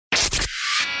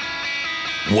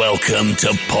Welcome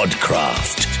to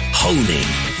Podcraft, honing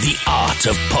the art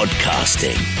of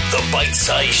podcasting. The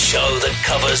bite-sized show that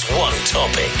covers one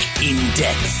topic in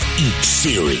depth each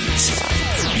series.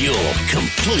 Your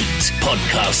complete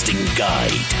podcasting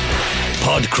guide.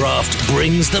 Podcraft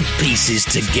brings the pieces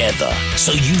together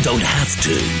so you don't have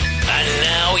to. And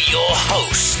now your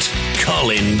host,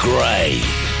 Colin Gray.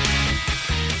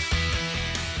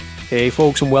 Hey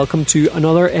folks, and welcome to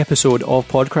another episode of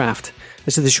Podcraft.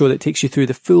 This is the show that takes you through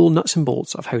the full nuts and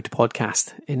bolts of how to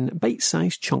podcast in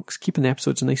bite-sized chunks, keeping the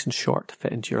episodes nice and short to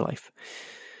fit into your life.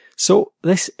 So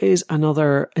this is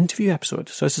another interview episode.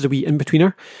 So this is a wee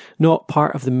in-betweener, not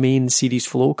part of the main series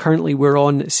flow. Currently we're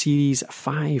on series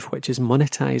 5, which is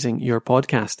monetizing your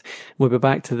podcast. We'll be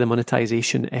back to the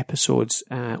monetization episodes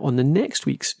on the next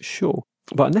week's show.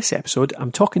 But in this episode,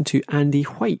 I'm talking to Andy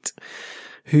White,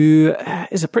 who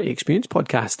is a pretty experienced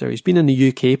podcaster. He's been in the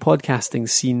UK podcasting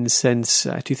scene since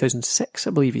 2006,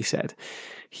 I believe he said.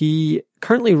 He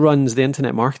currently runs the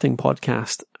Internet Marketing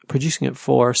Podcast, producing it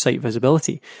for Site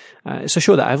Visibility. It's a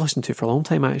show that I've listened to for a long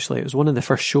time, actually. It was one of the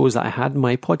first shows that I had in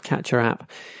my podcatcher app.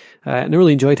 And I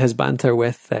really enjoyed his banter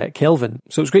with Kelvin.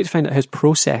 So it was great to find out his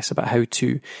process about how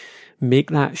to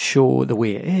make that show the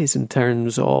way it is in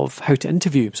terms of how to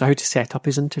interview. So how to set up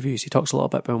his interviews. He talks a little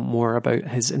bit more about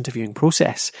his interviewing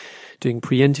process, doing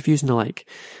pre-interviews and the like.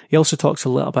 He also talks a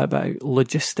little bit about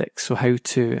logistics. So how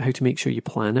to make sure you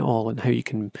plan it all and how you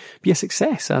can be a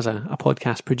success as a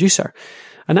podcast producer.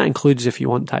 And that includes if you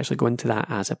want to actually go into that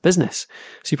as a business.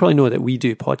 So you probably know that we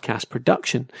do podcast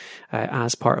production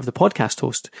as part of the podcast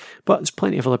host, but there's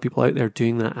plenty of other people out there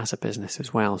doing that as a business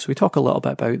as well. So we talk a little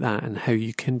bit about that and how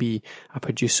you can be a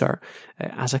producer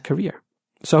as a career.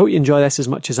 So I hope you enjoy this as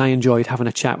much as I enjoyed having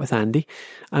a chat with Andy.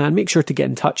 And make sure to get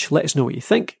in touch. Let us know what you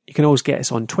think. You can always get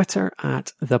us on Twitter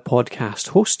at The Podcast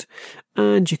Host.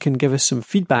 And you can give us some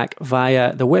feedback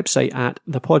via the website at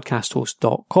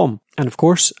thepodcasthost.com. And of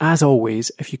course, as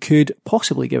always, if you could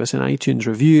possibly give us an iTunes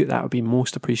review, that would be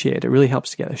most appreciated. It really helps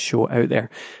to get the show out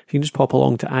there. If you can just pop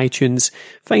along to iTunes,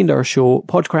 find our show,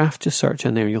 Podcraft, just search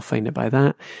in there, you'll find it by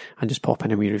that, and just pop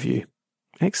in a wee review.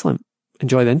 Excellent.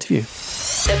 Enjoy the interview.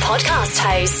 The Podcast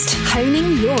Host,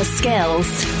 honing your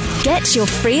skills. Get your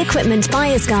free equipment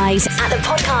buyer's guide at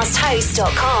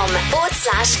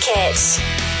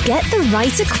thepodcasthost.com/kit. Get the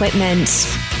right equipment.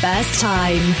 First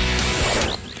time.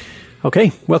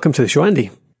 Okay, welcome to the show, Andy.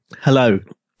 Hello.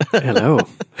 Hello.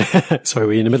 Sorry,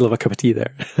 were you in the middle of a cup of tea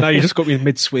there? No, you just got me in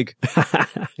mid-swig.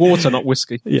 Water, not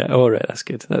whiskey. Yeah, all right, that's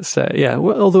good. That's yeah.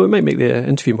 Well, although it might make the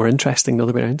interview more interesting the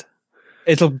other way around.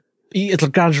 It'll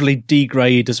gradually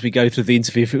degrade as we go through the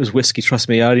interview. If it was whiskey, trust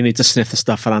me, I only need to sniff the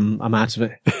stuff and I'm out of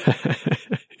it.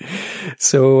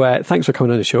 So thanks for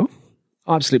coming on the show.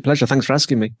 Absolute pleasure. Thanks for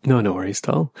asking me. No worries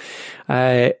at all.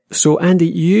 So Andy,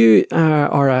 you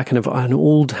are a kind of an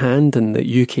old hand in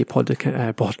the UK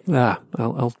I'll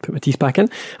put my teeth back in.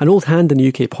 An old hand in the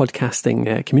UK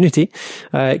podcasting community.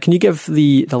 Can you give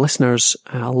the listeners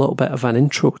a little bit of an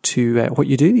intro to what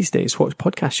you do these days? What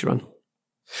podcast you run?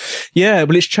 Yeah,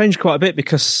 well, it's changed quite a bit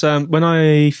because when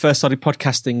I first started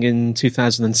podcasting in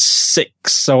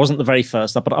 2006, so I wasn't the very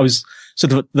first, but I was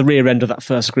sort of at the rear end of that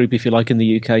first group, if you like, in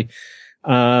the UK.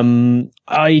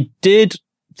 I did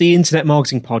the Internet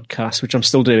Marketing Podcast, which I'm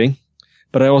still doing,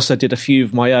 but I also did a few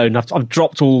of my own. I've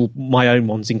dropped all my own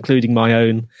ones, including my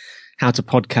own How to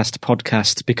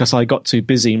Podcast, because I got too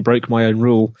busy and broke my own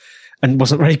rule and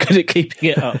wasn't very good at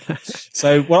keeping it up.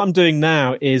 So what I'm doing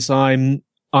now is I'm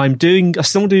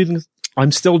still doing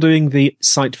the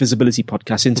Site Visibility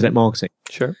Podcast, Internet Marketing.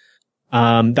 Sure.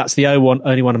 That's the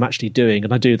only one I'm actually doing,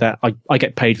 and I do that. I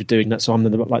get paid for doing that, so I'm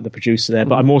the producer there.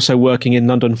 But I'm also working in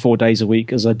London 4 days a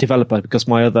week as a developer because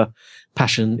my other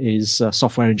passion is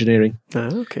software engineering.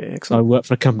 Okay, excellent. So I work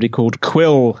for a company called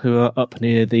Quill, who are up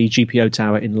near the GPO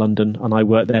Tower in London, and I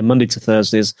work there Monday to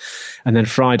Thursdays, and then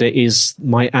Friday is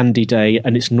my Andy day,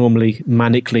 and it's normally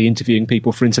manically interviewing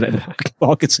people for internet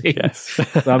marketing. Yes.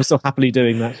 So I'm still happily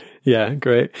doing that. Yeah,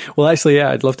 great. Well, actually,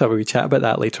 yeah, I'd love to have a wee chat about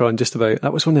that later on,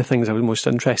 that was one of the things I was most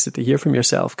interested to hear from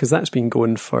yourself, because that's been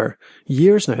going for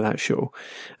years now, that show.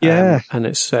 Yeah. And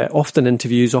it's often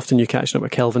interviews, often you catching up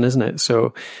with Kelvin, isn't it? So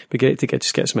it'd be great to get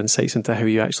some insights into how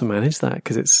you actually manage that,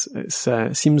 because it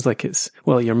seems like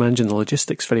you're managing the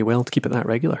logistics very well to keep it that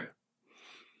regular.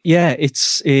 Yeah,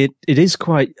 it is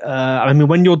quite,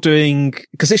 when you're doing,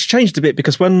 because it's changed a bit,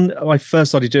 because when I first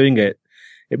started doing it,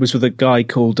 it was with a guy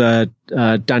called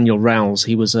Daniel Rouse.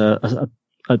 He was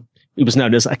he was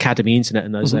known as Academy Internet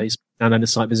in those days, and known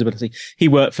as Site Visibility. He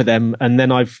worked for them, and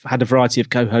then I've had a variety of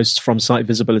co-hosts from Site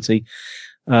Visibility.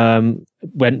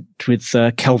 Went with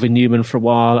Kelvin Newman for a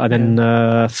while, and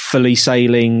then Fully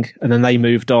Sailing, and then they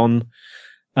moved on.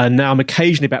 And now I'm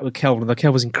occasionally back with Kelvin. Although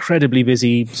Kelvin's incredibly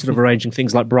busy, sort of arranging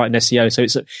things like Brighton SEO. So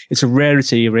it's a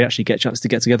rarity where we actually get a chance to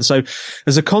get together. So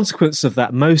as a consequence of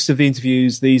that, most of the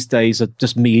interviews these days are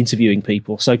just me interviewing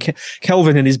people. So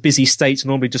Kelvin, in his busy state,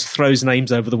 normally just throws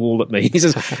names over the wall at me. He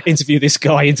says, "Interview this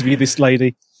guy, interview this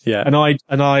lady." Yeah,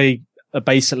 and I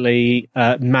basically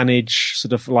manage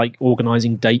sort of like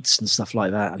organising dates and stuff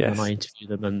like that, and then I interview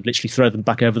them and literally throw them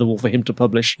back over the wall for him to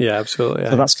publish. Yeah, absolutely.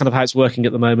 Yeah. So that's kind of how it's working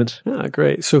at the moment. Ah,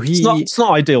 great. So it's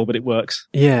not ideal, but it works.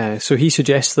 Yeah. So he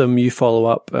suggests them, you follow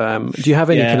up. Do you have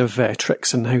any kind of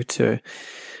tricks on how to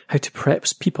prep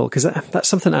people? Because that's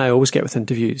something I always get with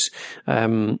interviews.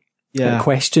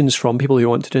 Questions from people who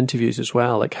want to do interviews as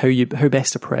well, like how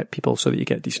best to prep people so that you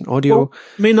get decent audio.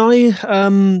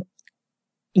 Well,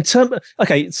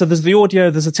 so there's the audio,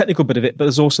 there's a technical bit of it, but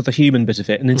there's also the human bit of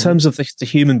it. And in terms of the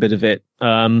human bit of it,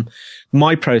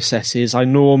 my process is I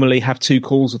normally have 2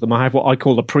 calls with them. I have what I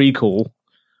call a pre-call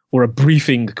or a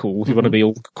briefing call, if you want to be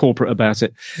all corporate about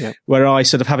it, where I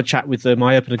sort of have a chat with them.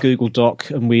 I open a Google Doc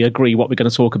and we agree what we're going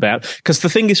to talk about. Because the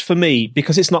thing is, for me,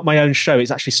 because it's not my own show,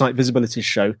 it's actually Site Visibility's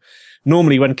show.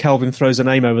 Normally when Kelvin throws a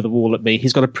name over the wall at me,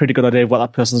 he's got a pretty good idea of what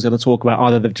that person's going to talk about.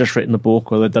 Either they've just written a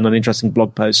book or they've done an interesting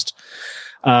blog post.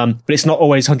 But it's not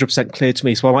always 100% clear to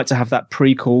me. So I like to have that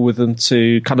pre-call with them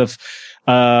to kind of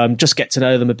just get to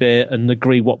know them a bit and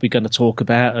agree what we're going to talk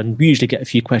about. And we usually get a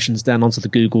few questions down onto the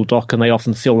Google Doc, and they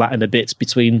often fill that in a bit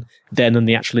between then and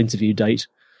the actual interview date.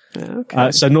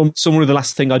 Okay. So one of the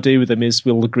last thing I do with them is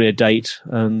we'll agree a date,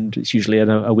 and it's usually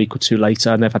a week or 2 later,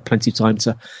 and they've had plenty of time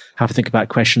to have a think about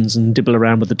questions and dibble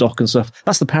around with the doc and stuff.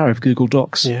 That's the power of Google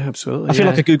Docs. Yeah, absolutely. I feel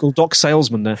like a Google Doc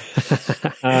salesman there.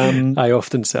 I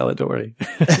often sell it, don't worry.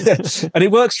 And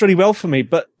it works really well for me.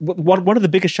 But one of the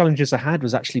biggest challenges I had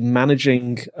was actually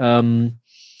managing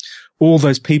all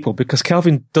those people, because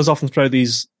Kelvin does often throw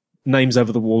these names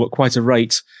over the wall at quite a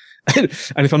rate.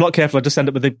 And if I'm not careful, I just end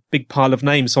up with a big pile of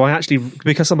names. So I actually,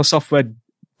 because I'm a software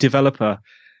developer,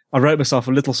 I wrote myself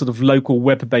a little sort of local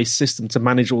web-based system to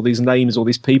manage all these names, all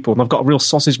these people. And I've got a real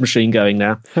sausage machine going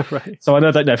now. Right. So I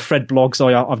know Fred Bloggs.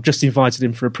 I've just invited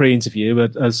him for a pre-interview.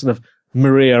 A sort of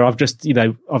Maria, I've just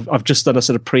done a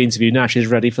sort of pre-interview. Now she's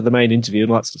ready for the main interview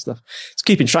and all that sort of stuff. It's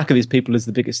keeping track of these people is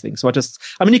the biggest thing. So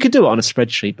you could do it on a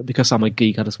spreadsheet, but because I'm a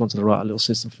geek, I just wanted to write a little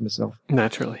system for myself.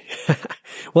 Naturally.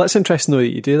 Well, that's interesting though that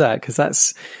you do that,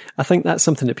 because I think that's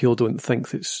something that people don't think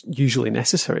that's usually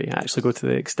necessary. Actually go to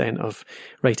the extent of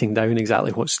writing down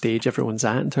exactly what stage everyone's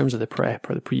at in terms of the prep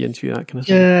or the pre-interview, that kind of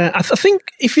thing. Yeah, I think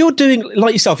if you're doing,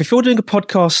 like yourself, if you're doing a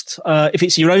podcast, if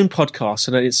it's your own podcast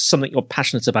and it's something you're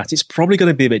passionate about, it's probably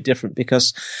going to be a bit different,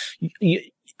 because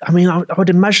I would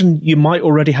imagine you might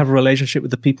already have a relationship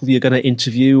with the people you're going to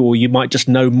interview, or you might just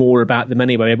know more about them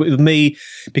anyway. But with me,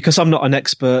 because I'm not an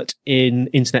expert in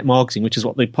internet marketing, which is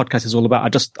what the podcast is all about,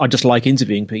 I just like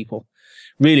interviewing people.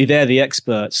 Really, they're the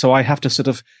experts. So I have to sort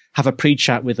of have a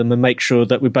pre-chat with them and make sure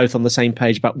that we're both on the same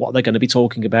page about what they're going to be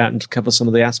talking about and cover some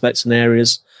of the aspects and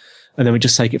areas. And then we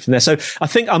just take it from there. So I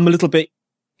think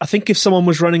I think if someone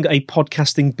was running a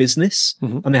podcasting business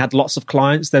and they had lots of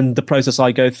clients, then the process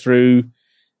I go through,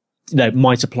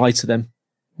 might apply to them.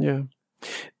 Yeah.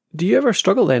 Do you ever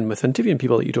struggle then with interviewing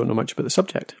people that you don't know much about the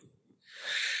subject?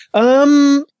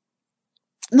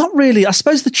 Not really. I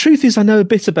suppose the truth is I know a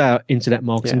bit about internet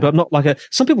marketing, but I'm not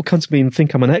some people come to me and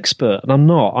think I'm an expert, and I'm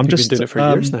not. You've been doing it for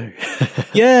years now.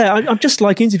 Yeah, I'm just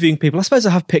like interviewing people. I suppose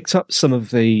I have picked up some of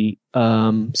the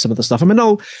stuff. I mean,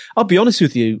 I'll be honest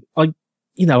with you. I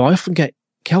often get,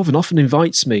 Kelvin often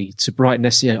invites me to Brighton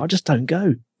SEO. I just don't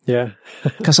go. Yeah.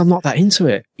 Because I'm not that into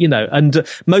it, and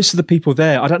most of the people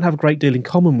there, I don't have a great deal in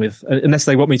common with, unless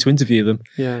they want me to interview them.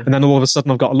 Yeah. And then all of a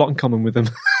sudden I've got a lot in common with them.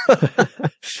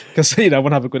 Because, I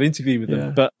want to have a good interview with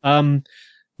them. But,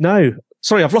 no.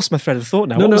 Sorry, I've lost my thread of thought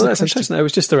now. No, that's interesting. It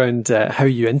was just around how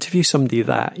you interview somebody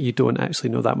that you don't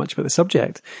actually know that much about the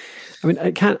subject. I mean,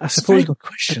 I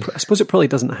suppose it probably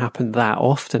doesn't happen that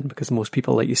often, because most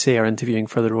people, like you say, are interviewing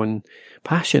for their own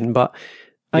passion. But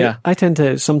I tend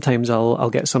to, sometimes I'll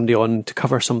get somebody on to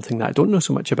cover something that I don't know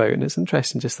so much about. And it's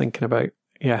interesting just thinking about,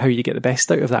 how you get the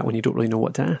best out of that when you don't really know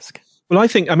what to ask. Well, I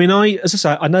think, as I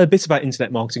say, I know a bit about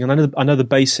internet marketing, and I know the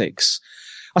basics.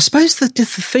 I suppose the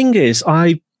thing is,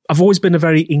 I've always been a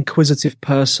very inquisitive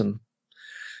person.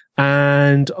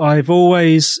 And I've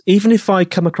always, even if I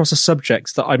come across a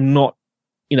subject that I'm not,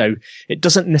 it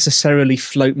doesn't necessarily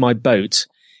float my boat,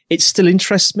 it still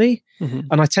interests me.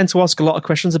 And I tend to ask a lot of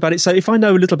questions about it. So if I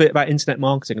know a little bit about internet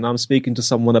marketing and I'm speaking to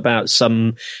someone about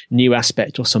some new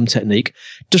aspect or some technique,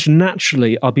 just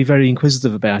naturally, I'll be very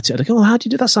inquisitive about it. I go, oh, how do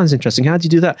you do that? Sounds interesting. How do you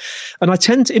do that?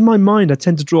 And in my mind, I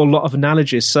tend to draw a lot of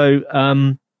analogies. So,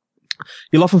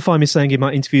 you'll often find me saying in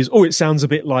my interviews, oh, it sounds a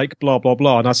bit like blah, blah,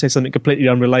 blah. And I say something completely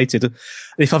unrelated. And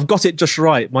if I've got it just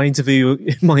right, my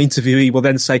interviewee will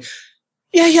then say,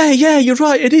 yeah, you're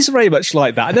right. It is very much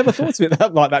like that. I never thought of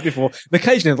it like that before. And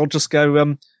occasionally they'll just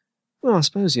go, well, I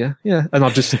suppose, yeah. And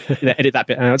I'll just edit that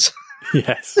bit out.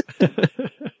 Yes.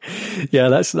 Yeah,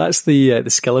 that's the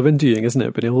skill of interviewing, isn't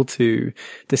it? Being able to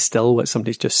distill what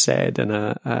somebody's just said in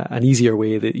an easier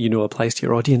way that, applies to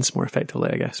your audience more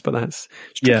effectively, I guess. But it's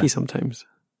tricky sometimes.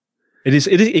 It is.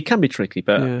 It can be tricky,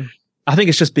 but I think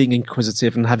it's just being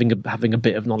inquisitive and having a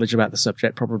bit of knowledge about the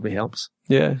subject probably helps.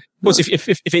 Yeah. Of course,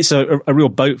 if it's a real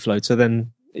boat floater,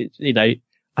 then I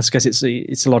guess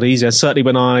it's a lot easier. Certainly,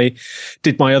 when I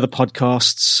did my other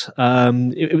podcasts,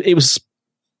 it was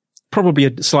probably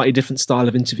a slightly different style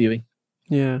of interviewing.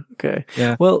 Yeah. Okay.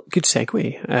 Yeah. Well, good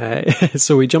segue.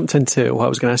 So we jumped into what I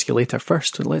was going to ask you later.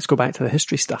 First, let's go back to the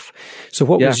history stuff. So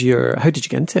how did you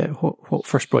get into it? What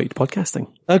first brought you to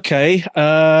podcasting? Okay.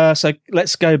 So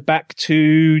let's go back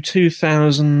to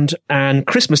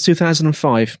Christmas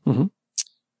 2005. Mm-hmm.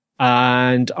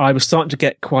 And I was starting to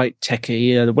get quite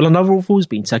techie. I've always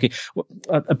been techie.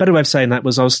 A better way of saying that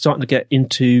was I was starting to get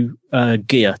into tech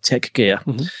gear.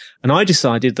 Mm-hmm. And I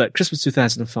decided that Christmas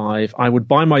 2005, I would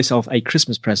buy myself a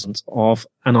Christmas present of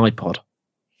an iPod.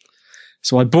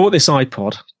 So I bought this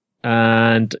iPod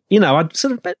and, I'd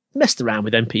sort of messed around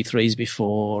with MP3s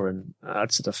before and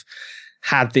I'd sort of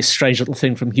had this strange little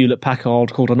thing from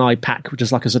Hewlett-Packard called an iPac, which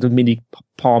is like a sort of mini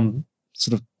Palm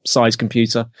sort of size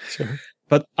computer. Sure.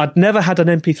 But I'd never had an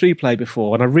MP3 player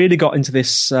before, and I really got into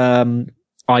this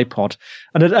iPod,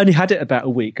 and I'd only had it about a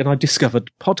week, and I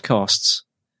discovered podcasts.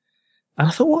 And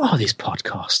I thought, what are these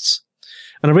podcasts?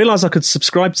 And I realized I could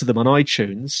subscribe to them on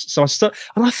iTunes. So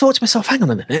and I thought to myself, hang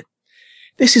on a minute.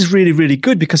 This is really, really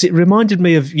good because it reminded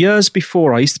me of years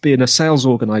before I used to be in a sales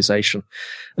organization.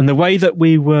 And the way that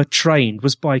we were trained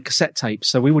was by cassette tapes.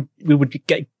 So we would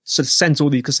get sort of sent all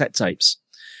these cassette tapes.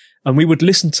 And we would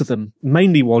listen to them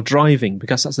mainly while driving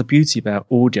because that's the beauty about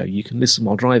audio. You can listen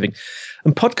while driving.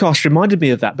 And podcasts reminded me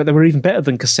of that, but they were even better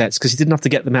than cassettes because you didn't have to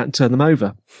get them out and turn them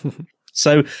over.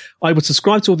 So I would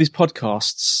subscribe to all these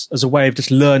podcasts as a way of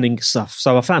just learning stuff.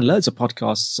 So I found loads of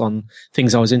podcasts on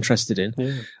things I was interested in.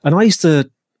 Yeah. And I used to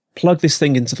plug this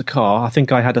thing into the car. I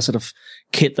think I had a sort of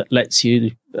kit that lets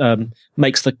you,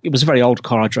 it was a very old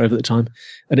car I drove at the time,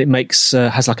 and it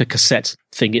has like a cassette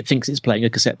thing. It thinks it's playing a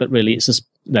cassette, but really it's just,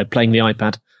 playing the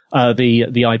iPad,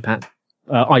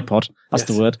 iPod. That's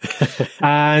the word.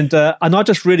 And I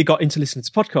just really got into listening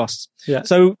to podcasts. Yeah.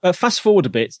 So fast forward a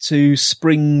bit to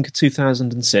spring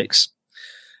 2006.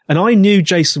 And I knew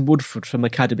Jason Woodford from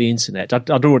Academy Internet. I'd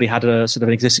already had a sort of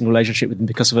an existing relationship with him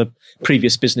because of a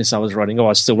previous business I was running. I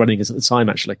was still running it at the time,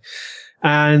 actually.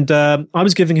 And I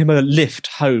was giving him a lift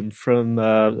home from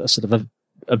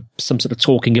some sort of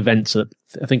talking event that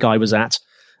I think I was at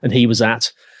and he was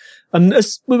at. And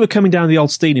as we were coming down the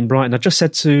Old Steine in Brighton, I just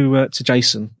said to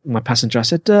Jason, my passenger, I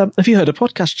said, have you heard of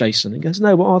podcast, Jason? He goes,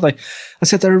 no, what are they? I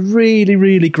said, they're a really,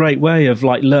 really great way of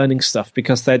like learning stuff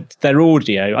because they're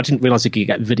audio. I didn't realize you could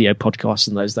get video podcasts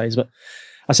in those days, but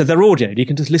I said, they're audio. You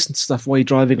can just listen to stuff while you're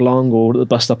driving along or at the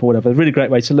bus stop or whatever. A really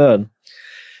great way to learn.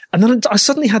 And then I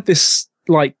suddenly had this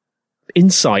like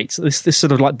insight, this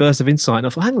sort of like burst of insight. And I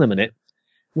thought, hang on a minute.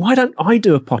 Why don't I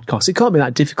do a podcast? It can't be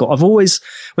that difficult.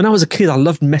 When I was a kid, I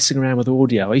loved messing around with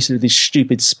audio. I used to do these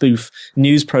stupid spoof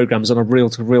news programs on a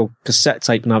reel-to-reel cassette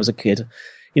tape when I was a kid.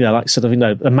 Like sort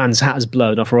of, a man's hat has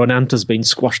blown off or an ant has been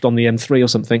squashed on the M3 or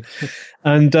something.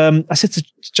 And I said to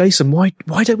Jason, why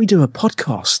don't we do a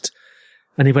podcast?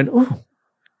 And he went, oh.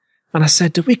 And I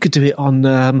said, we could do it on,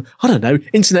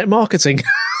 internet marketing.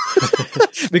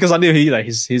 Because I knew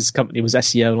his company was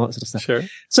SEO and all that sort of stuff. Sure.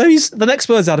 So the next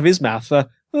words out of his mouth,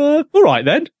 all right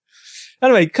then.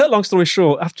 Anyway, cut long story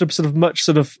short, after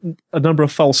a number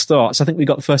of false starts, I think we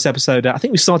got the first episode out. I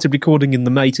think we started recording in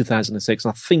the May 2006.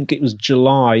 I think it was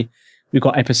July we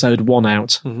got episode 1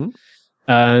 out. Mm-hmm.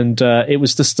 And it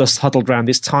was just us huddled around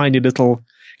this tiny little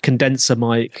condenser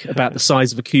mic about the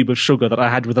size of a cube of sugar that I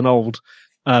had with an old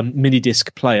mini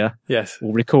disc player,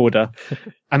 or recorder,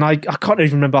 and I can't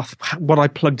even remember what I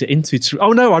plugged it into.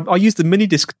 I used the mini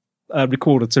disc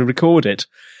recorder to record it,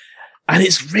 and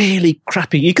it's really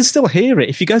crappy. You can still hear it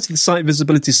if you go to the Site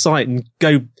Visibility site and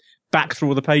go back through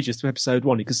all the pages to episode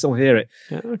 1. You can still hear it.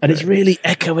 Yeah, okay. And it's really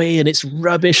echoey and it's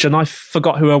rubbish. And I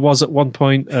forgot who I was at one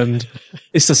point, and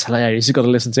it's just hilarious. You've got to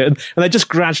listen to it. And they just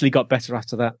gradually got better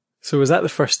after that. So was that the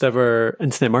first ever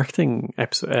internet marketing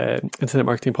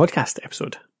podcast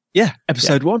episode? Yeah,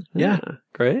 episode 1. Yeah.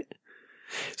 Great.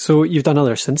 So you've done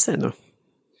others since then, though?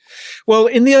 Well,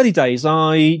 in the early days,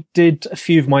 I did a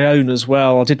few of my own as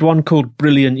well. I did one called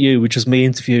Brilliant You, which was me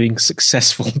interviewing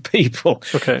successful people.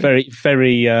 Okay. Very,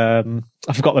 very, I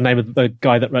forgot the name of the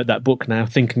guy that wrote that book now,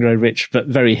 Think and Grow Rich, but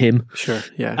very him. Sure,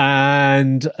 yeah.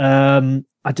 And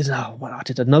I did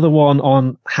another one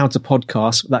on how to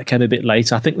podcast. That came a bit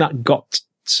later. I think that got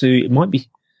to, it might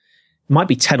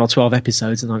be 10 or 12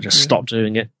 episodes, and I just stopped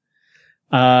doing it.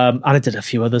 And I did a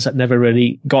few others that never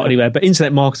really got anywhere, but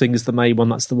internet marketing is the main one.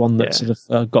 That's the one that sort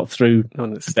of got through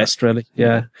the best, really.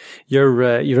 Yeah.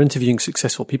 Your interviewing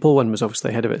successful people one was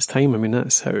obviously ahead of its time. I mean,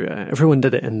 that's how everyone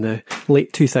did it in the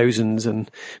late 2000s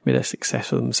and made a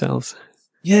success of themselves.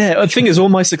 Yeah, the thing is, all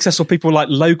my successful people were like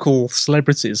local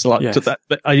celebrities, like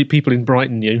that people in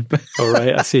Brighton knew. Oh,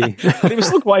 right, I see. But it was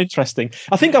still quite interesting.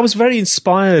 I think I was very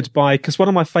inspired by, because one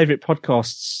of my favourite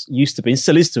podcasts used to be, and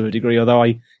still is to a degree, although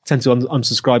I tend to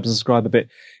unsubscribe and subscribe a bit,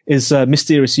 is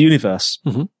Mysterious Universe.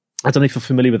 Mm-hmm. I don't know if you're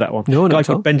familiar with that one. No, a guy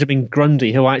called Benjamin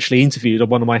Grundy, who I actually interviewed on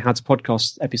one of my How to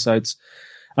Podcast episodes.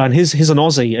 And he's an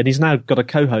Aussie, and he's now got a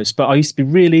co-host, but I used to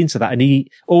be really into that, and he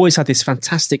always had this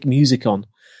fantastic music on.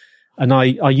 And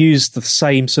I used the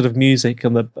same sort of music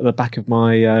on the back of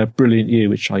my Brilliant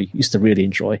You, which I used to really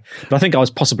enjoy. But I think I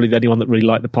was possibly the only one that really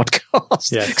liked the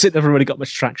podcast, because it never really got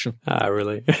much traction. Ah,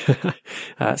 really?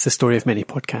 It's the story of many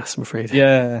podcasts, I'm afraid.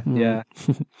 Yeah, yeah.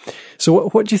 So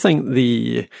what do you think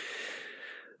the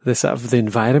sort of the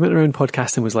environment around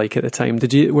podcasting was like at the time?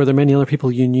 Were there many other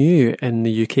people you knew in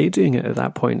the UK doing it at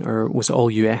that point, or was it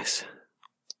all US?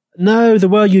 No, there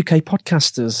were UK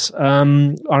podcasters.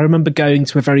 I remember going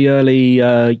to a very early,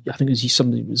 I think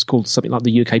it was called something like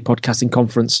the UK Podcasting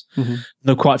Conference. Mm-hmm.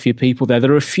 There were quite a few people there.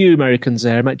 There were a few Americans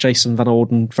there. I met Jason Van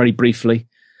Orden very briefly.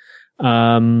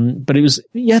 But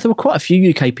there were quite a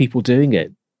few UK people doing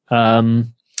it. But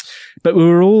we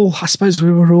were all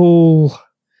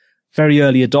very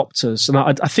early adopters. And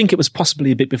I think it was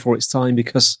possibly a bit before its time,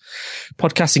 because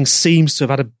podcasting seems to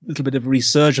have had a little bit of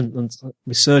resurgence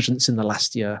in the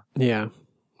last year. Yeah.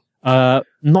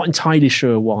 Not entirely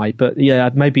sure why, but yeah,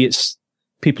 maybe it's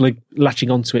people are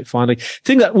latching onto it finally. The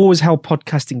thing that always held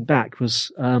podcasting back was,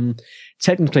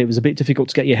 technically it was a bit difficult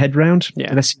to get your head round,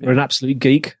 unless you're an absolute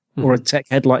geek or a tech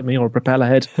head like me or a propeller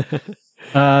head.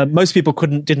 Most people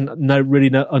didn't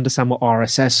really understand what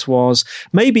RSS was.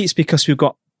 Maybe it's because we've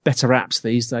got better apps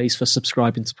these days for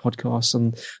subscribing to podcasts,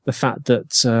 and the fact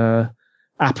that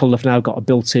Apple have now got a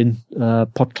built-in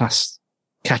podcast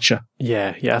catcher.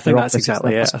 Yeah, I think that's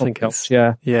exactly it. I think it's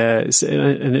it's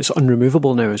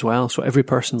unremovable now as well. So every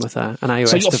person with an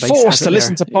iOS device, so you're forced to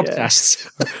listen to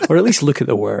podcasts, or at least look at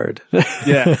the word.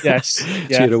 Yes, so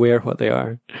you're aware of what they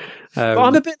are. But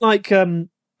I'm a bit like. I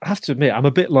have to admit, I'm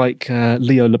a bit like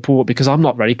Leo Laporte, because I'm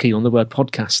not very keen on the word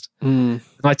podcast. And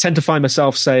I tend to find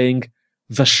myself saying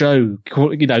the show,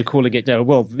 calling it,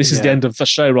 well, this is the end of the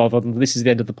show rather than this is the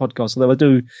end of the podcast. Although I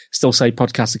do still say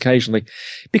podcast occasionally,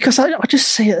 because I just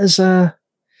see it as I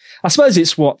suppose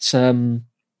it's what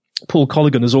Paul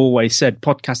Colligan has always said.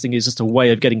 Podcasting is just a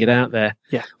way of getting it out there,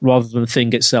 rather than the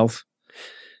thing itself.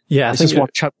 Yeah, it's just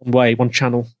one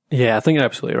channel. Yeah, I think you're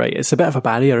absolutely right. It's a bit of a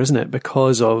barrier, isn't it?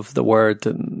 Because of the word,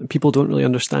 and people don't really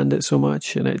understand it so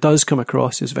much, and it does come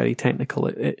across as very technical.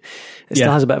 It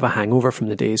still has a bit of a hangover from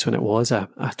the days when it was a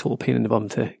total pain in the bum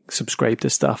to subscribe to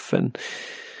stuff. And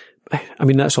I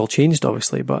mean, that's all changed,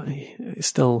 obviously, but it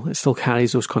still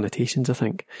carries those connotations, I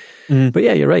think. But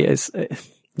yeah, you're right.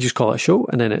 You just call it a show,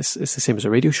 and then it's the same as a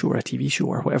radio show or a TV show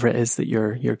or whatever it is that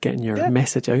you're getting your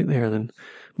message out there. Then.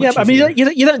 Yeah, I mean,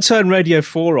 you don't turn Radio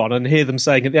 4 on and hear them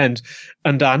saying at the end,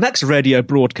 and our next radio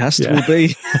broadcast will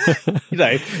be,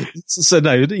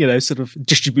 sort of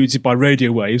distributed by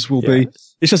radio waves will be,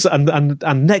 it's just,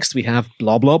 and next we have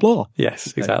blah, blah, blah.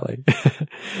 Yes, exactly.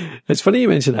 It's funny you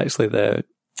mentioned actually the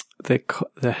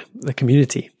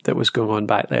community that was going on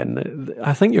back then.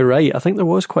 I think you're right. I think there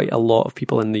was quite a lot of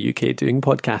people in the UK doing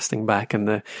podcasting back in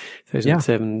the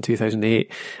 2007,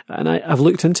 2008. And I've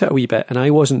looked into it a wee bit, and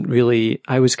I was in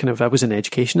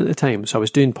education at the time. So I was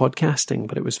doing podcasting,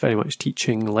 but it was very much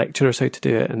teaching lecturers how to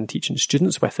do it and teaching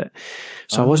students with it.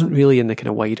 So I wasn't really in the kind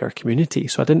of wider community.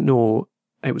 So I didn't know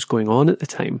it was going on at the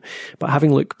time. But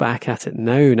having looked back at it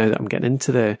now that I'm getting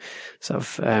into the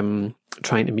sort of,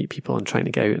 trying to meet people and trying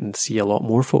to get out and see a lot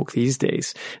more folk these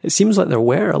days, it seems like there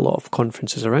were a lot of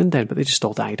conferences around then, but they just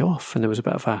all died off. And there was a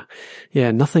bit of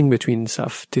nothing between sort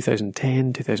of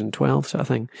 2010, 2012 sort of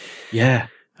thing. Yeah.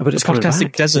 But it's a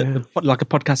podcasting desert, yeah. like a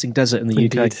podcasting desert in the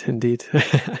UK. Indeed.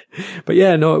 But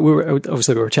yeah, no, we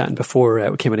were chatting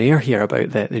before we came on air here about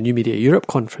the New Media Europe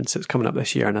conference that's coming up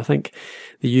this year. And I think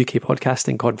the UK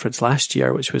podcasting conference last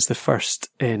year, which was the first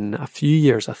in a few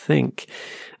years, I think,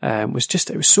 it was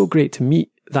so great to meet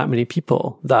that many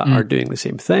people that are doing the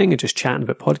same thing and just chatting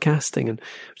about podcasting. And it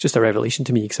was just a revelation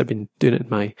to me because I've been doing it in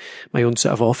my own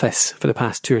sort of office for the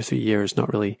past 2 or 3 years,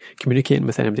 not really communicating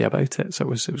with anybody about it. So it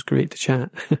was great to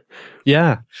chat.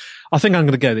 Yeah. I think I'm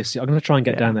going to go this year. I'm going to try and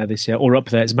get down there this year, or up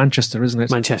there. It's Manchester, isn't it?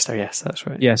 Manchester, yes, that's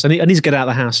right. Yes, I need to get out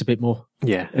of the house a bit more.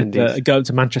 Yeah, indeed. Go up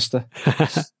to Manchester.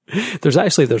 There's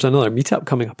another meetup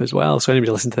coming up as well. So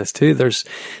anybody listen to this too, there's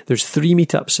 3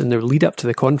 meetups in the lead up to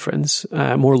the conference,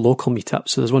 more local meetups.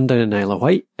 So there's one down in Isle of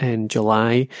Wight in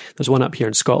July. There's one up here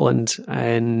in Scotland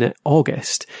in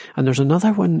August. And there's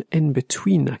another one in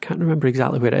between. I can't remember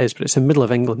exactly where it is, but it's in the middle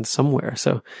of England somewhere.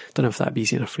 So don't know if that'd be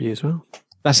easy enough for you as well.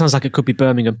 That sounds like it could be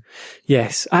Birmingham.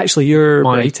 Yes. Actually, you're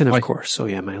Brighton, of course. So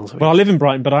yeah, miles away. Well, I live in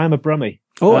Brighton, but I am a Brummie.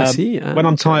 Oh, I see. When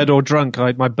I'm tired or drunk,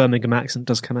 my Birmingham accent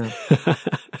does come out.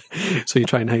 So you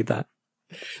try and hide that.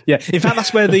 Yeah. In fact,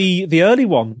 that's where the early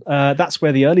one,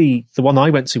 the one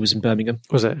I went to was in Birmingham.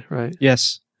 Was it? Right.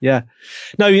 Yes. Yeah.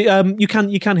 No, you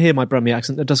can hear my Brummie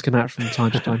accent. It does come out from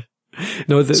time to time.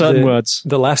 No, certain words.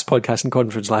 The last podcasting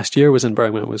conference last year was in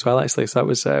Birmingham as well, actually. So that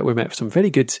was, we met with some very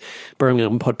good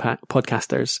Birmingham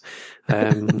podcasters.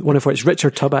 One of which,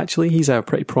 Richard Tubb, actually. He's a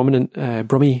pretty prominent,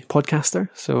 Brummie podcaster.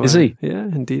 So, is he? Yeah,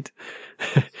 indeed.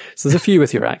 So there's a few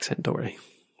with your accent, don't worry.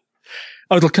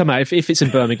 Oh, it'll come out. If it's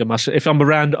in Birmingham, if I'm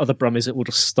around other Brummies, it will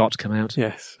just start to come out.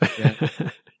 Yes. Yeah.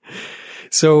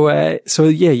 So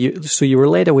you were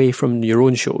led away from your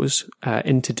own shows,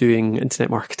 into doing internet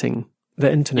marketing. The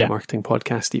internet marketing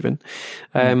podcast even.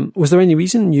 Was there any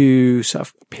reason you sort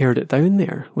of pared it down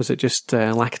there? Was it just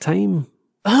lack of time?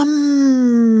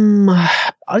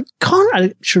 I can't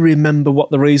actually remember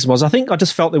what the reason was. I think I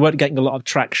just felt they weren't getting a lot of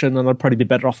traction and I'd probably be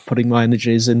better off putting my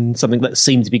energies in something that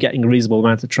seemed to be getting a reasonable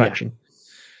amount of traction. Yeah.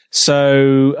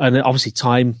 So, and obviously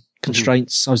time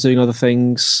constraints. I was doing other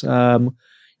things. I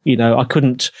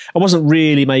wasn't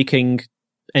really making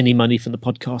any money from the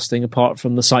podcasting apart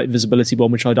from the site visibility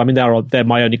one, which they're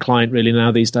my only client really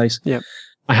now these days. Yeah.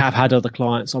 I have had other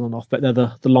clients on and off, but they're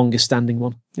the longest standing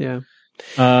one. Yeah.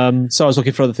 So I was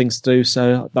looking for other things to do.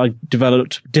 So I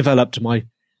developed my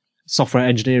software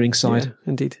engineering side. Yeah,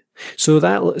 indeed.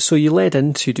 So you led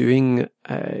into doing,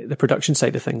 the production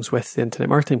side of things with the Internet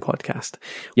Marketing Podcast.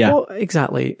 Yeah. What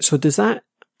exactly? So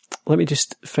let me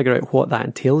just figure out what that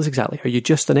entails exactly. Are you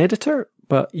just an editor,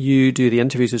 but you do the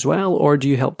interviews as well, or do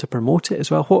you help to promote it as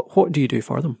well? What do you do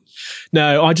for them?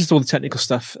 No, I just do all the technical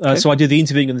stuff. So I do the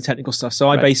interviewing and the technical stuff.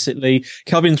 So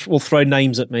Kelvin will throw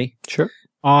names at me. Sure.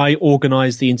 I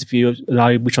organise the interview,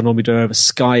 which I normally do over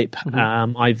Skype.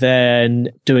 Mm-hmm. I then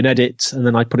do an edit and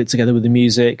then I put it together with the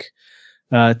music,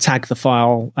 tag the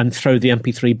file and throw the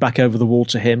MP3 back over the wall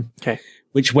to him. Okay.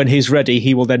 Which when he's ready,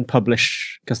 he will then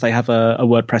publish because they have a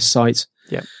WordPress site.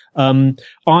 Yeah.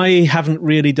 I haven't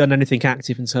really done anything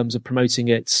active in terms of promoting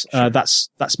it. Sure.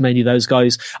 That's mainly those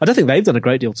guys. I don't think they've done a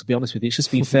great deal, to be honest with you. It's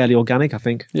just been fairly organic, I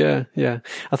think. Yeah.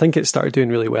 I think it started doing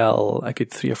really well a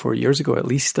good 3 or 4 years ago, at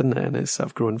least, didn't it? And it's sort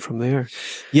of grown from there.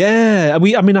 Yeah.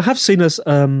 I have seen us,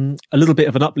 a little bit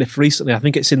of an uplift recently. I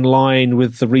think it's in line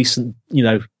with the recent,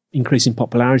 increase in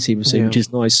popularity we've seen, which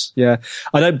is nice. Yeah.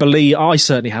 I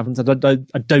certainly haven't.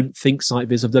 I don't think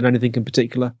SiteViz have done anything in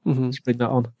particular to bring that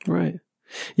on. Right.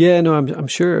 Yeah, no, I'm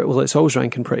sure. Well, it's always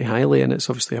ranking pretty highly, and it's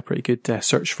obviously a pretty good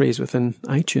search phrase within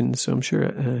iTunes. So I'm sure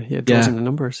it draws in the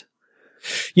numbers.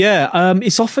 Yeah,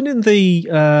 it's often in the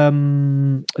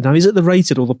now is it the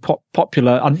rated or the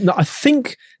popular? I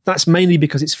think that's mainly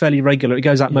because it's fairly regular. It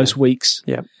goes out most weeks.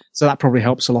 Yeah. So that probably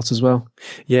helps a lot as well.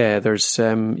 Yeah, there's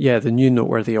the new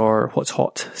noteworthy or what's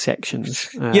hot sections.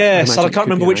 I can't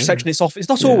remember which section it's off. It's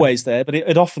not always there, but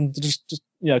it often just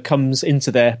comes into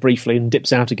there briefly and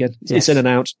dips out again. It's in and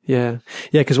out. Yeah,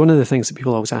 because one of the things that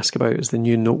people always ask about is the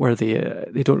new noteworthy.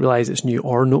 They don't realise it's new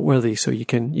or noteworthy, so you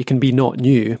can be not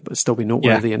new but still be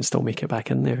noteworthy and still make it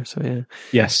back in there. So yeah,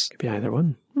 yes, could be either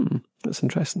one. That's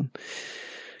interesting.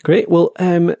 Great. Well,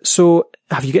 so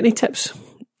have you got any tips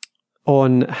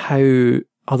on how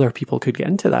other people could get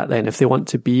into that then if they want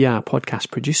to be a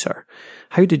podcast producer?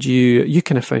 How did you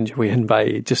kind of found your way in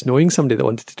by just knowing somebody that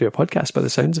wanted to do a podcast by the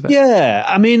sounds of it? Yeah,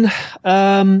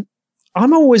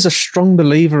 I'm always a strong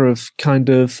believer of kind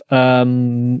of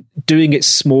doing it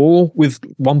small with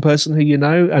one person who you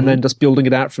know, and then just building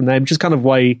it out from there, which is kind of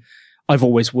way I've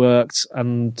always worked,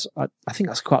 and I think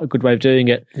that's quite a good way of doing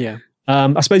it. Yeah.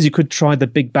 I suppose you could try the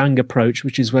big bang approach,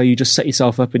 which is where you just set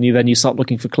yourself up and you start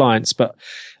looking for clients. But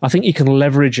I think you can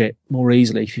leverage it more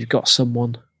easily if you've got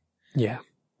someone. Yeah.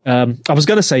 I was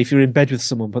going to say if you're in bed with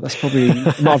someone, but that's probably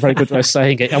not a very good way of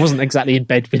saying it. I wasn't exactly in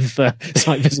bed with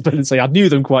Site Visibility. I knew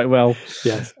them quite well.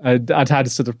 Yes. I'd had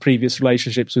sort of previous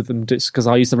relationships with them just because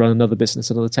I used to run another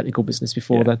technical business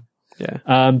before then.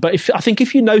 Yeah. But I think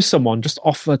if you know someone, just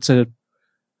offer to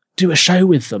do a show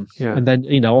with them and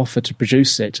then, offer to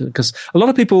produce it, because a lot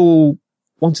of people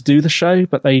want to do the show,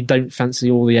 but they don't fancy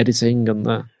all the editing and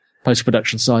the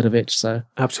post-production side of it. So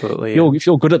absolutely. If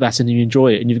you're good at that and you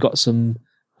enjoy it and you've got some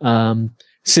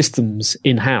systems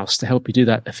in-house to help you do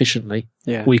that efficiently,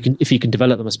 or if you can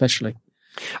develop them especially,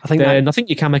 I think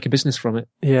you can make a business from it.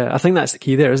 Yeah, I think that's the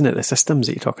key there, isn't it? The systems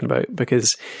that you're talking about,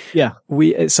 because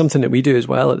it's something that we do as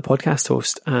well at the Podcast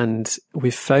Host, and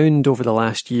we've found over the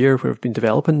last year where we've been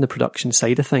developing the production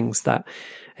side of things that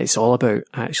it's all about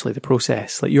actually the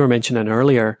process. Like you were mentioning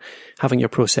earlier, having your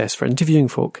process for interviewing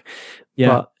folk,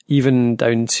 but even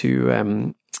down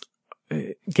to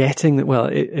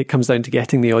it comes down to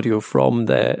getting the audio from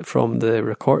the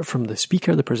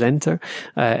speaker, the presenter,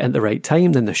 at the right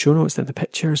time, then the show notes, then the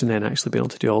pictures, and then actually be able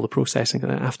to do all the processing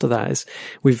after that. Is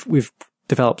we've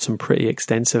developed some pretty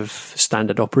extensive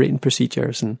standard operating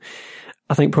procedures, and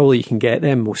I think probably you can get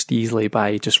them most easily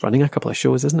by just running a couple of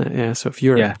shows, isn't it? Yeah. So if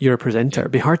you're a presenter,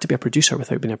 it'd be hard to be a producer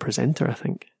without being a presenter, I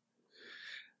think.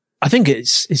 I think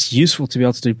it's useful to be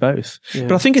able to do both,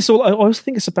 but I think I always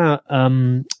think it's about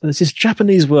there's this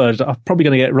Japanese word I'm probably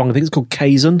going to get it wrong. I think it's called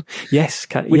kaizen. Yes,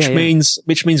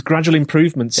 which means gradual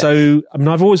improvement. Yes. So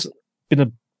I've always been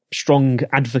a strong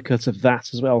advocate of that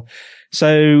as well.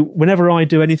 So whenever I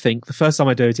do anything, the first time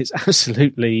I do it, it's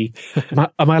absolutely.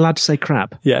 Am I allowed to say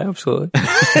crap? Yeah, absolutely.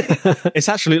 It's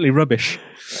absolutely rubbish.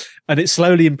 And it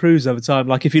slowly improves over time.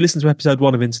 Like if you listen to episode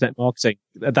 1 of Internet Marketing,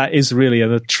 that is really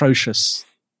an atrocious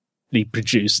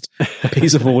produced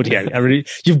piece of audio.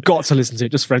 You've got to listen to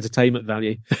it just for entertainment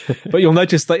value. But you'll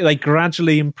notice that they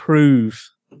gradually improve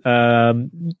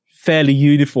fairly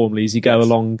uniformly as you go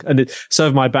along. And some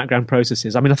of my background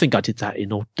processes, I think I did that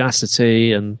in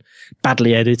Audacity and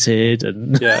badly edited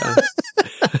and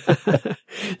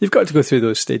You've got to go through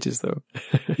those stages though.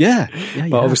 Yeah.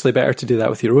 But obviously better to do that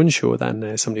with your own show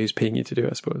than somebody who's paying you to do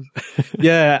it, I suppose.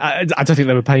 I don't think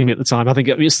they were paying me at the time. I think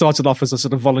it started off as a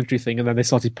sort of voluntary thing and then they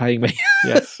started paying me.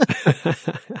 Yes.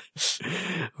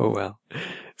 Oh well.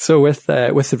 So with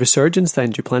the resurgence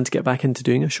then, do you plan to get back into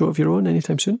doing a show of your own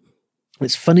anytime soon?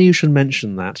 It's funny you should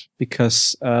mention that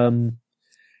because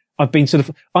I've been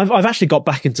I've actually got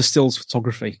back into stills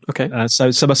photography. Okay.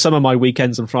 So some of my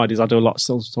weekends and Fridays, I do a lot of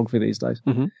stills photography these days.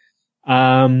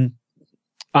 Mm-hmm.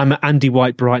 I'm Andy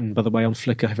White Brighton, by the way, on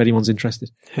Flickr, if anyone's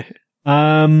interested.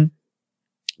 But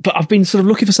I've been sort of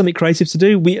looking for something creative to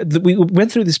do. We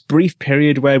went through this brief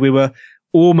period where we were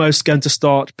almost going to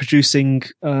start producing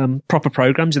proper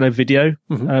programs, video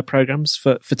programs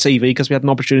for TV, because we had an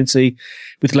opportunity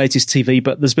with the latest TV,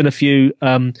 but there's been a few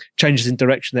changes in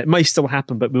direction that may still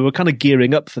happen, but we were kind of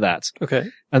gearing up for that. Okay.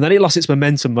 And then it lost its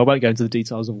momentum. I won't go into the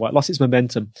details of why it lost its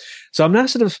momentum. So I'm now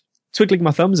sort of twiddling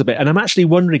my thumbs a bit, and I'm actually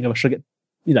wondering if I should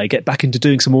get back into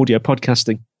doing some audio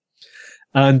podcasting.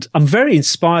 And I'm very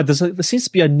inspired. There seems to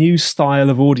be a new style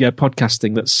of audio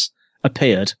podcasting that's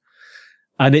appeared.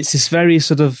 And it's this very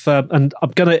sort of, and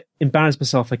I'm going to embarrass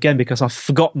myself again because I've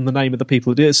forgotten the name of the people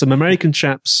who do it. Some American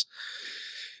chaps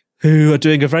who are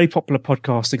doing a very popular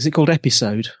podcast. Is it called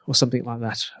Episode or something like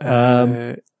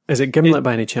that? Is it Gimlet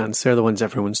by any chance? They're the ones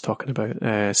everyone's talking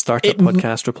about. Startup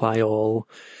Podcast, Reply All.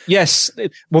 Yes.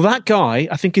 Well, that guy,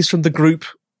 I think, is from the group.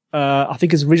 I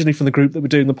think is originally from the group that were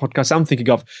doing the podcast I'm thinking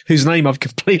of, whose name I've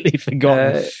completely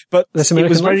forgotten. But This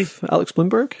American Life, Alex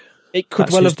Bloomberg? It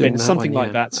could well have been something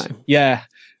like that. Yeah.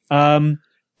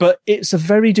 But it's a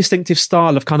very distinctive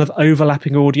style of kind of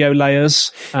overlapping audio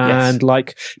layers and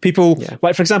like people,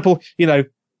 like for example,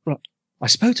 I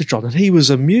spoke to John and he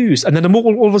was amused, and then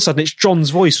all of a sudden it's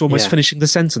John's voice almost finishing the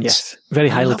sentence. Yes, very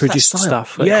highly produced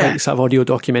stuff. Quite sort of audio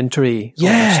documentary.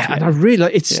 Yeah, and I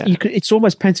really it's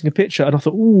almost painting a picture. And I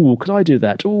thought, ooh, could I do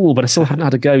that? Ooh, but I still haven't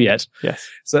had a go yet. Yes,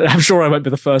 so I'm sure I won't be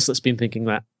the first that's been thinking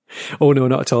that. Oh, no,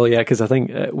 not at all. Yeah, because I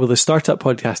think, the startup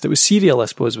podcast, it was Serial, I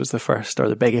suppose, was the first, or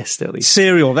the biggest at least.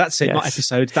 Serial, that's it, Yes. not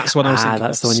episode. That's what I was thinking.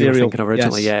 That's the one Serial. you were thinking of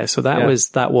originally, Yes. yeah. So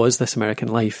that was This American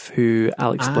Life, who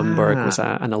Alex Blumberg was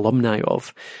an alumni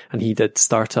of, and he did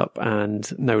Startup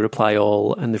and Now Reply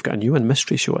All, and they've got a new one,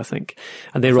 Mystery Show, I think.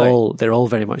 And they're all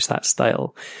very much that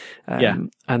style.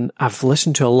 And I've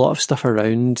listened to a lot of stuff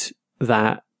around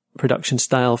that production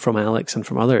style from Alex and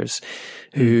from others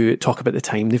who talk about the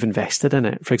time they've invested in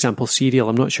it. For example, Serial,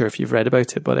 I'm not sure if you've read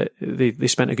about it, but they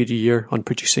spent a good year on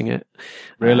producing it.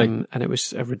 Really? And it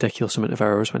was a ridiculous amount of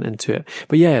hours went into it.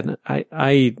 But yeah,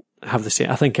 I have the same,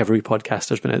 I think every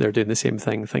podcaster's been out there doing the same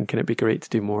thing, thinking it'd be great to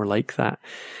do more like that.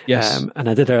 Yes. And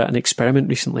I did an experiment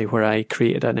recently where I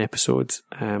created an episode,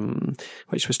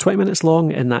 which was 20 minutes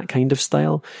long in that kind of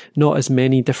style. Not as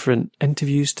many different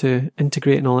interviews to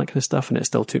integrate and all that kind of stuff. And it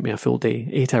still took me a full day,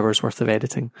 8 hours worth of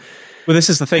editing. Well, this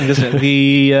is the thing, doesn't it?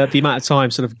 The amount of time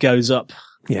sort of goes up.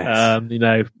 Yes.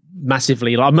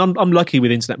 Massively. I'm lucky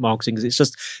with internet marketing because it's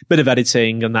just a bit of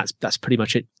editing and that's pretty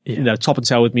much it. Yeah. Top and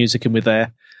tail with music and with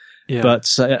there. Yeah.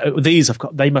 But these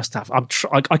they must have.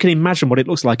 I can imagine what it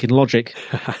looks like in Logic.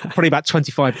 Probably about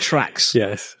 25 tracks.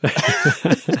 Yes.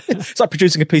 It's like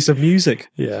producing a piece of music.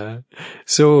 Yeah.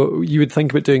 So you would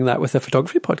think about doing that with a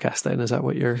photography podcast then? Is that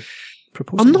what you're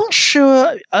proposing? I'm not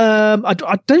sure.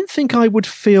 I don't think I would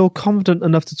feel confident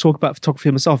enough to talk about photography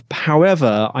myself.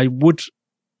 However, I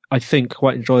think,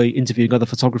 quite enjoy interviewing other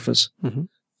photographers. Mm-hmm.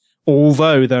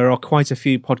 Although there are quite a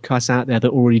few podcasts out there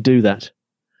that already do that.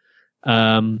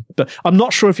 But I'm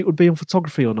not sure if it would be on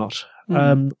photography or not.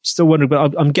 Still wondering,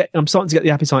 but I'm starting to get the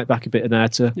appetite back a bit now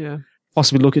to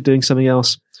possibly look at doing something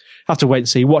else. Have to wait and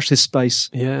see. Watch this space.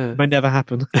 Yeah. It may never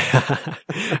happen.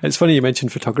 It's funny you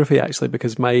mentioned photography actually,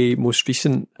 because my most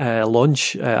recent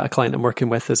launch, a client I'm working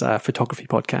with is a photography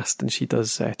podcast, and she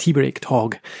does Tea Break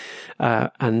Tog.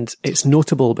 And it's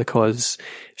notable because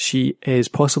she is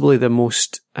possibly the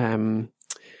most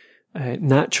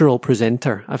natural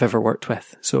presenter I've ever worked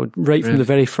with. So right from the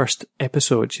very first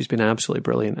episode, she's been absolutely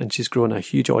brilliant, and she's grown a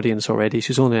huge audience already.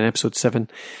 She's only on episode 7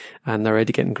 and they're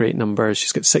already getting great numbers.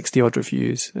 She's got 60 odd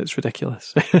reviews. It's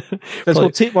ridiculous.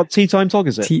 What Tea Time Tog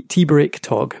is it? Tea Break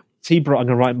Tog. Tea Break. I'm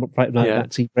going to write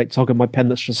that Tea Break Tog on my pen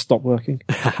that's just stopped working.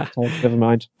 Never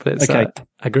mind. But it's okay.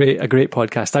 a great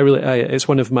podcast. It's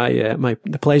one of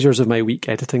the pleasures of my week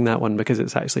editing that one, because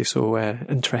it's actually so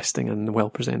interesting and well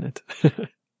presented.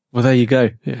 Well, there you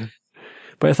go. Yeah.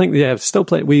 But I think, still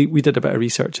we did a bit of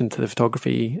research into the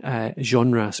photography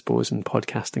genre, I suppose, in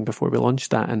podcasting before we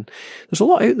launched that. And there's a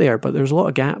lot out there, but there's a lot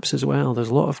of gaps as well. There's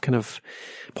a lot of kind of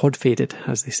pod faded,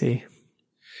 as they say.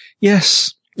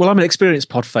 Yes. Well, I'm an experienced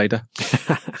pod fader.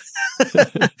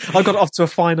 I got off to a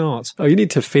fine art. Oh, you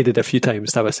need to have faded a few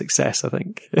times to have a success, I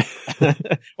think.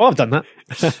 Well, I've done that.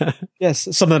 Yes.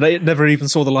 Some of them never even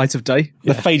saw the light of day.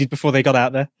 They faded before they got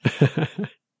out there.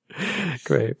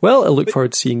 Great. Well, I look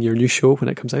forward to seeing your new show when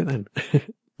it comes out then.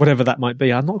 Whatever that might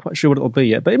be. I'm not quite sure what it'll be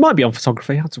yet, but it might be on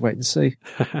photography. I have to wait and see.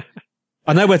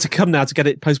 I know where to come now to get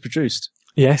it post-produced.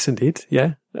 Yes, indeed.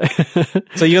 Yeah.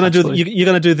 So you're going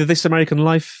to do the This American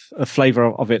Life flavour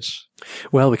of it.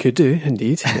 Well, we could do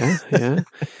indeed. Yeah.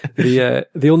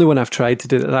 The only one I've tried to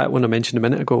do that one I mentioned a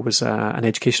minute ago was an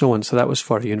educational one. So that was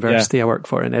for a university I work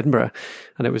for in Edinburgh,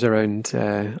 and it was around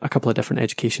a couple of different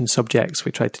education subjects.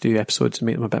 We tried to do episodes and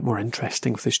make them a bit more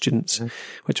interesting for the students,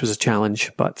 which was a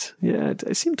challenge. But yeah,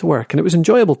 it seemed to work, and it was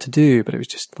enjoyable to do. But it was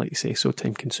just, like you say, so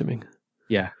time consuming.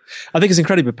 Yeah. I think it's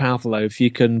incredibly powerful, though, if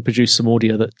you can produce some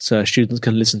audio that students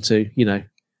can listen to,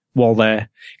 while they're...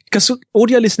 Because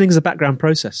audio listening is a background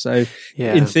process. So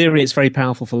in theory, it's very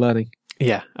powerful for learning.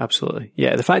 Yeah, absolutely.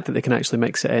 Yeah, the fact that they can actually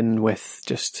mix it in with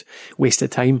just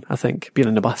wasted time, I think, being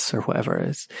on the bus or whatever it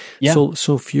is. Yeah.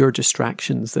 So fewer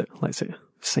distractions that lets it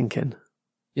sink in.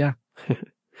 Yeah.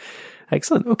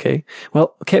 Excellent. Okay.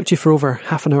 Well, kept you for over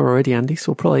half an hour already, Andy,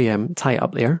 so we'll probably tie it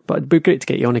up there. But it'd be great to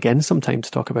get you on again sometime to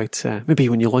talk about, maybe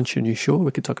when you launch your new show,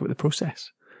 we could talk about the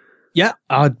process. Yeah,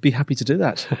 I'd be happy to do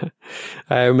that.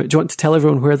 Do you want to tell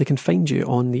everyone where they can find you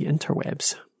on the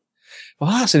interwebs?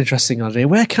 Well, that's an interesting idea.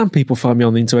 Where can people find me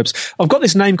on the interwebs? I've got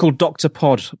this name called Dr.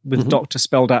 Pod, with Doctor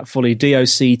spelled out fully,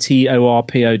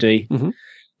 DocTorPod.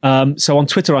 Mm-hmm. So on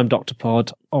Twitter, I'm Dr.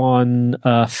 Pod. On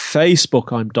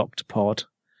Facebook, I'm Dr. Pod.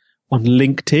 On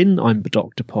LinkedIn, I'm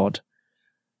Dr. Pod.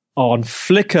 On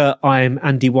Flickr, I'm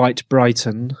Andy White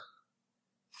Brighton.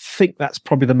 I think that's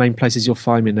probably the main places you'll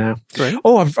find me now. Right.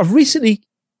 Oh, I've recently...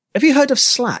 Have you heard of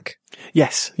Slack?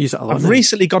 Yes, use it a lot. I've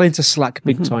recently got into Slack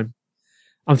big time.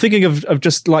 I'm thinking of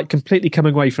just like completely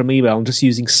coming away from email and just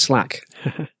using Slack.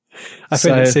 I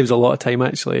think it saves a lot of time,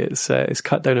 actually. It's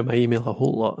cut down on my email a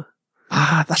whole lot.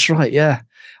 That's right. Yeah.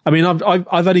 I mean,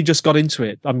 I've only just got into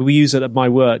it. I mean, we use it at my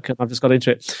work, and I've just got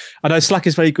into it. I know Slack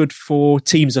is very good for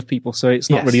teams of people, so it's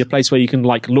not really a place where you can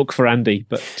like look for Andy.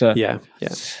 But yeah.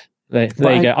 There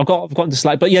you go. I've got into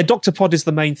Slack, but yeah, Dr. Pod is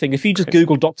the main thing. If you just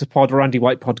Google Dr. Pod or Andy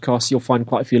White podcast, you'll find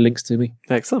quite a few links to me.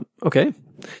 Excellent. Okay.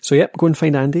 So go and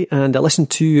find Andy and listen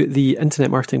to the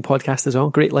Internet Marketing Podcast as well.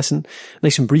 Great listen.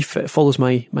 Nice and brief. It follows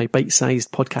my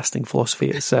bite-sized podcasting philosophy.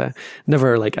 It's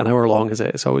never like an hour long, is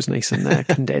it? It's always nice and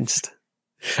condensed.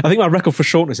 I think my record for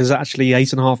shortness is actually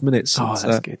 8.5 minutes. Oh,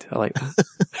 that's good. I like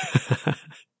that.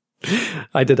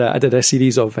 I did a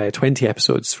series of 20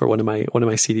 episodes for one of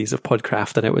my series of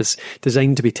Podcraft, and it was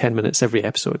designed to be 10 minutes every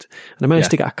episode. And I managed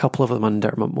to get a couple of them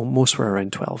under. Most were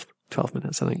around 12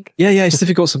 minutes, I think. Yeah, it's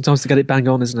difficult sometimes to get it bang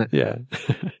on, isn't it? Yeah.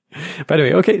 But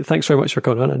anyway, okay, thanks very much for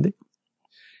coming on, Andy.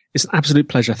 It's an absolute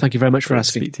pleasure. Thank you very much for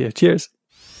asking. Speak to you. Cheers.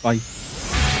 Bye.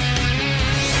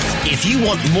 If you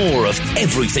want more of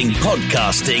everything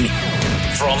podcasting,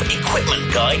 from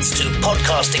equipment guides to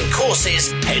podcasting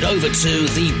courses, head over to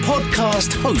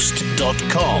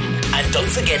thepodcasthost.com. And don't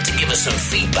forget to give us some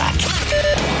feedback.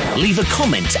 Leave a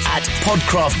comment at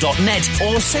podcraft.net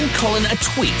or send Colin a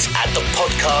tweet at the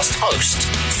podcast host.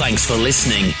 Thanks for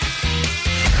listening.